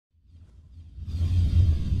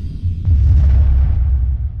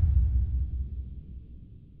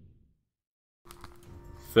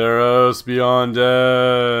Theros Beyond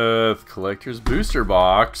Death Collector's Booster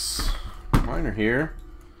Box. Mine are here.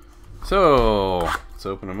 So, let's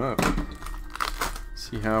open them up.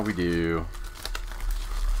 See how we do.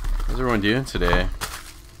 How's everyone doing today?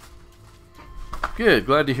 Good,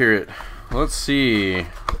 glad to hear it. Let's see.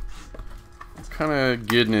 What kind of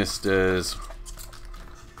goodness does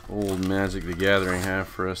old Magic the Gathering have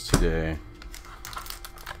for us today?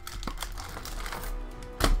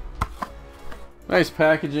 Nice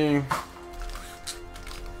packaging,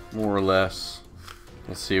 more or less.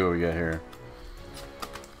 Let's see what we got here.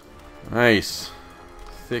 Nice,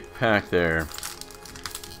 thick pack there.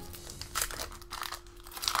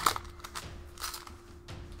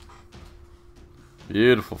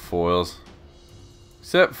 Beautiful foils.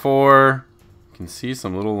 Except for, you can see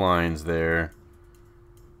some little lines there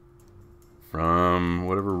from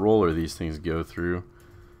whatever roller these things go through.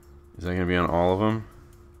 Is that going to be on all of them?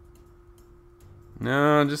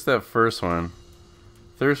 No, just that first one.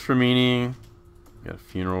 Thirst for Meaning. Got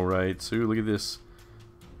Funeral Rites. Ooh, look at this.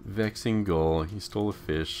 Vexing Gull. He stole a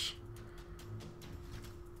fish.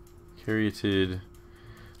 Caryatid.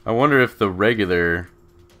 I wonder if the regular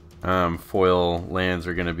foil lands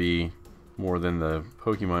are going to be more than the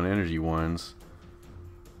Pokemon Energy ones,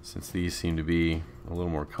 since these seem to be a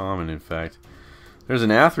little more common, in fact. There's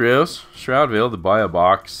an Athreos, Shroudveil, the Buy a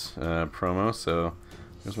Box promo, so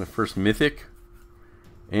there's my first Mythic.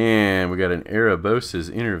 And we got an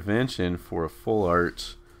Erebos' Intervention for a full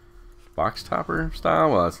art box topper style.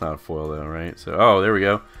 Well, that's not a foil though, right? So, oh, there we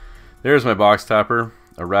go. There's my box topper.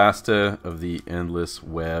 Arasta of the Endless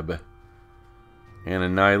Web. And a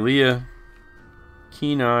Nylea,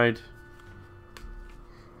 Keen-Eyed,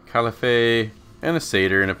 Caliphate, and a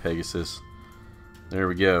Satyr and a Pegasus. There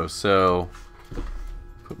we go. So,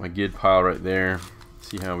 put my Gid pile right there.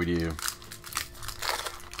 See how we do.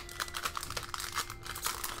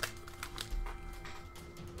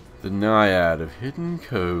 The Naiad of Hidden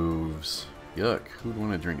Coves. Yuck, who'd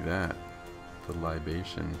want to drink that? The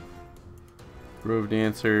Libation. Grove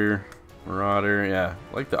Dancer, Marauder, yeah,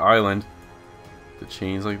 like the island. The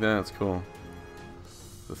chains like that, that's cool.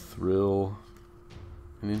 The Thrill,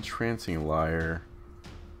 an Entrancing Lyre.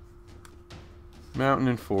 Mountain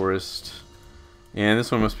and Forest. And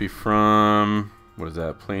this one must be from, what is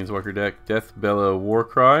that, Planeswalker deck? Deathbellow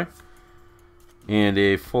Warcry. And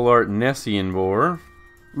a full art Nessian Boar.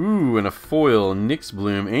 Ooh, and a foil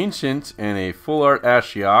Nyxbloom Ancient and a full art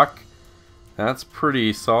Ashiok. That's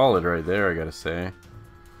pretty solid right there, I gotta say.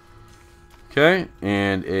 Okay,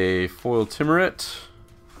 and a foil Timuret.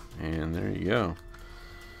 And there you go.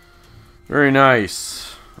 Very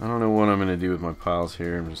nice. I don't know what I'm gonna do with my piles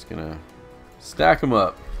here. I'm just gonna stack them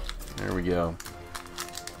up. There we go.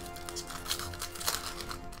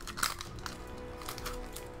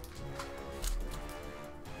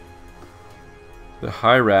 The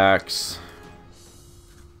Hyrax,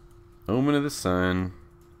 Omen of the Sun,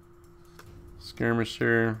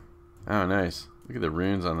 Skirmisher. Oh, nice. Look at the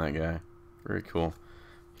runes on that guy. Very cool.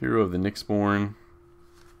 Hero of the Nyxborn.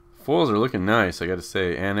 Foils are looking nice, I gotta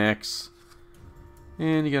say. Annex.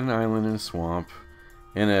 And you got an island and a swamp.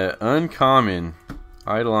 And an uncommon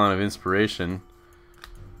Eidolon of Inspiration.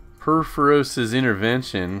 Perforos'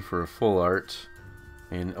 Intervention for a full art.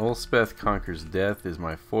 And Ulspeth Conquers Death is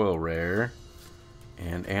my foil rare.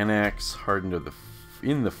 And Anax, Hardened of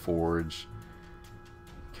in the Forge.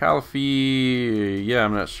 Caliphate, yeah,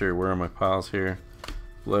 I'm not sure. Where are my piles here?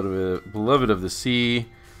 Beloved of the Sea.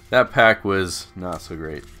 That pack was not so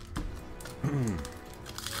great.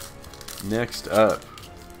 Next up.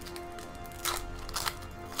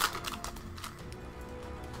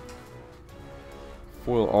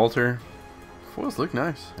 Foil Altar. Foils look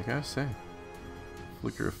nice, I gotta say.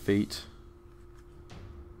 Flicker of Fate.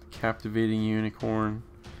 Captivating Unicorn,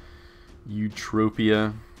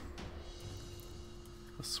 Eutropia,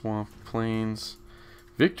 the Swamp Plains,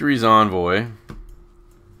 Victory's Envoy,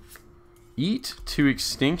 Eat to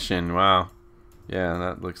Extinction. Wow, yeah,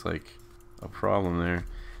 that looks like a problem there.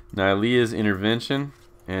 Nylea's Intervention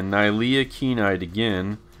and Nylea Keen-Eyed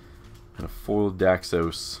again, and a foiled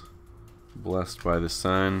Daxos, Blessed by the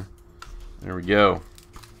Sun. There we go.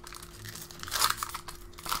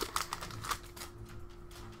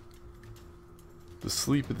 The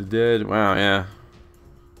Sleep of the Dead. Wow, yeah.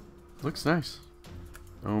 Looks nice.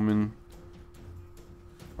 Omen.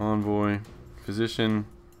 Envoy. Physician.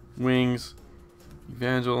 Wings.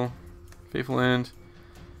 Evangel. Faithful End.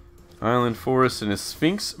 Island Forest and a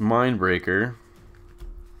Sphinx Mindbreaker.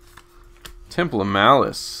 Temple of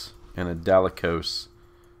Malice. And a Dalichos.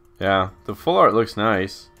 Yeah, the full art looks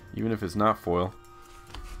nice, even if it's not foil.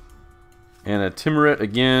 And a Timuret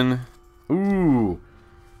again. Ooh,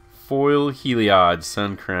 foil Heliod,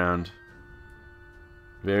 sun crowned.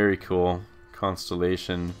 Very cool.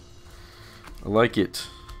 Constellation. I like it.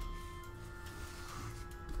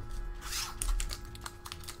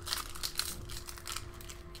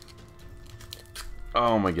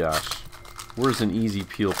 Oh my gosh. Where's an easy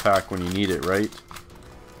peel pack when you need it, right?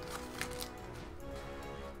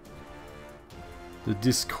 The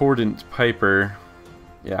Discordant Piper.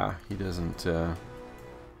 Yeah, he doesn't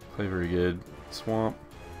play very good. Swamp.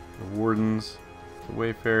 The Wardens. The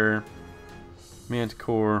Wayfarer.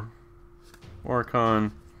 Manticore.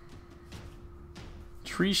 Orcon.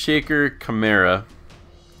 Tree Shaker Chimera.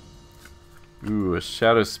 Ooh, a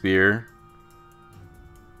Shadow Spear.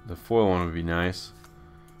 The foil one would be nice.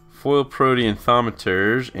 Foil Protean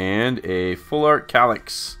Thaumaturge and a Full Art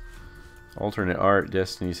Calyx. Alternate art,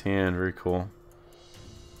 Destiny's Hand, very cool.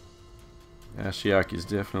 Ashiok is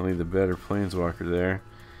definitely the better planeswalker there.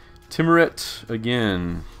 Timoret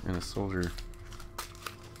again, and a soldier.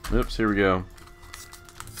 Oops, here we go.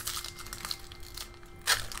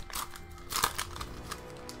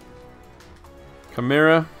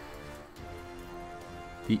 Chimera.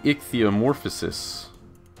 The Ichthyomorphosis.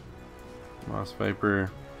 Moss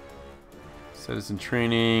Viper. Citizen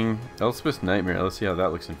Training. Elspeth's Nightmare. Let's see how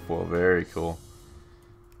that looks in foil. Very cool.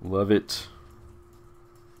 Love it.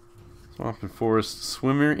 Swamp and Forest.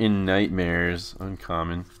 Swimmer in Nightmares.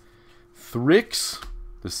 Uncommon. Thrix.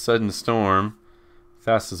 The Sudden Storm.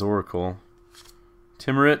 Fastest Oracle.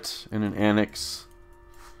 Timoret and an Annex.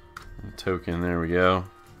 And a token. There we go.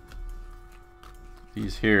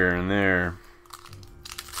 These here and there.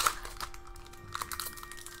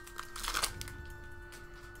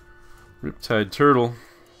 Riptide Turtle.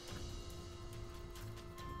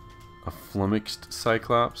 A Flummoxed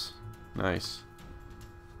Cyclops. Nice.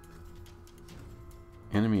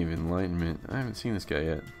 Enemy of Enlightenment. I haven't seen this guy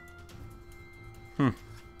yet.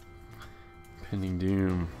 Pending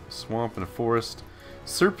Doom. Swamp and a Forest.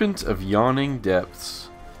 Serpent of Yawning Depths.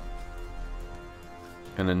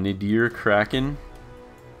 And a Nadir Kraken.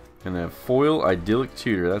 And a foil Idyllic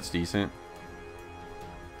Tutor. That's decent.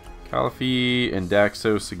 Caliphie and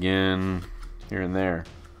Daxos again, here and there.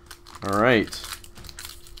 Alright.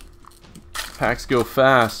 Packs go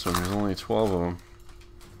fast when there's only 12 of them.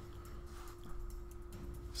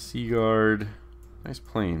 Seaguard. Nice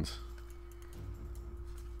planes.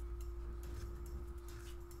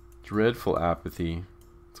 Dreadful Apathy.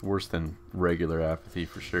 It's worse than regular Apathy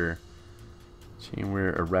for sure.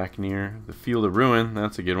 Chainware Arachneer. The Field of Ruin.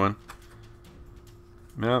 That's a good one.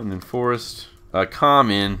 Mountain and Forest.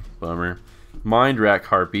 Common, bummer. Mindrack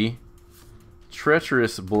Harpy,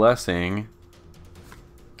 Treacherous Blessing,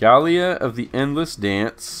 Gallia of the Endless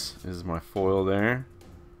Dance is my foil there.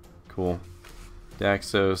 Cool.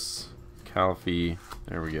 Daxos, Caliphie,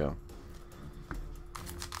 there we go.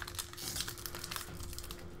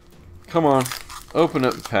 Come on, open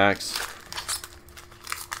up the packs.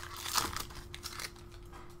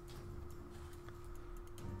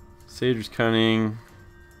 Sager's Cunning.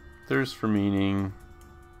 Thirst for Meaning.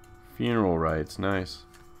 Funeral Rites. Nice.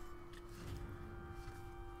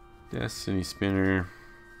 Destiny Spinner.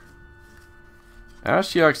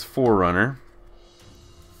 Ashiok's Forerunner.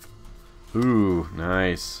 Ooh,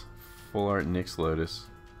 nice. Full Art Nyx Lotus.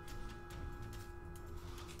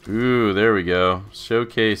 Ooh, there we go.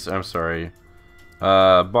 Showcase, I'm sorry.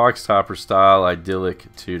 Box Topper Style Idyllic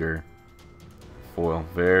Tutor. Foil.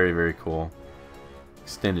 Very, very cool.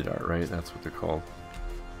 Extended art, right? That's what they're called.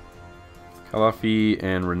 Caliphie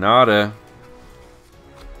and Renata.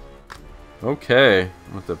 Okay,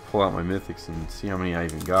 I'm going to have to pull out my mythics and see how many I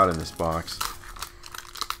even got in this box.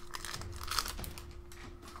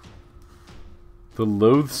 The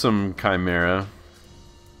Loathsome Chimera.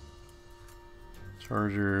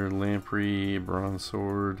 Charger, Lamprey, Bronze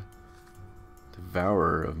Sword.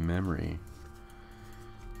 Devourer of Memory.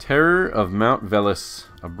 Terror of Mount Velis.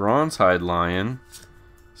 A Bronzehide Lion.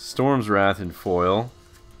 Storm's Wrath in foil.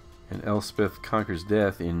 And Elspeth Conquers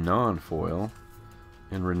Death in non-foil.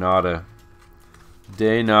 And Renata.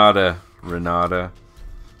 De nada, Renata.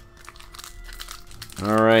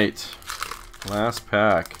 Alright. Last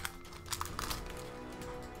pack.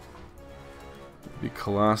 Big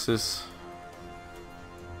Colossus.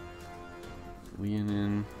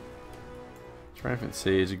 Leonin. Triumphant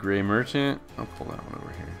Sage, a Grey Merchant. I'll pull that one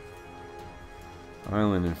over here.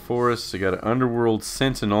 Island and Forest. I got an Underworld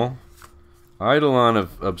Sentinel. Eidolon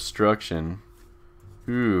of Obstruction.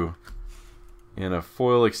 Ooh. And a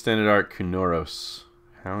foil extended art Kunoros.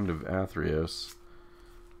 Hound of Athreos.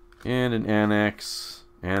 And an Annex.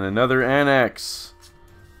 And another Annex.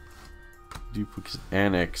 Duplicate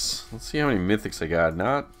Annex. Let's see how many mythics I got.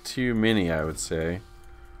 Not too many, I would say.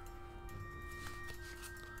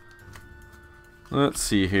 Let's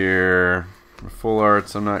see here. Full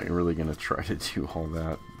arts, I'm not really going to try to do all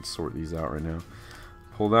that. Sort these out right now.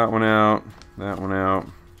 Pull that one out, and that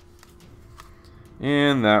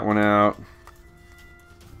one out.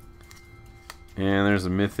 And there's a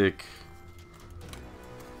mythic.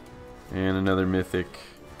 And another mythic.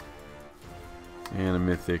 And a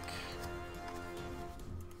mythic.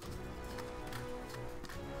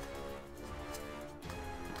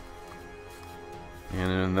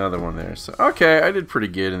 And another one there. So, okay, I did pretty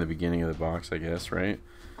good in the beginning of the box, I guess, right?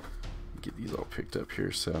 Get these all picked up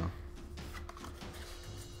here, so.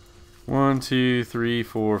 1, 2, 3,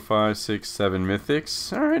 4, 5, 6, 7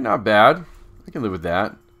 mythics. Alright, not bad. I can live with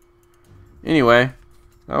that. Anyway,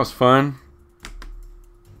 that was fun.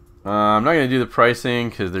 I'm not going to do the pricing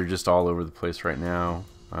because they're just all over the place right now.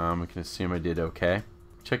 I can assume I did okay.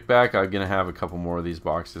 Check back. I'm going to have a couple more of these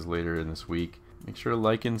boxes later in this week. Make sure to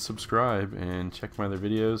like and subscribe and check my other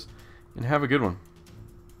videos. And have a good one.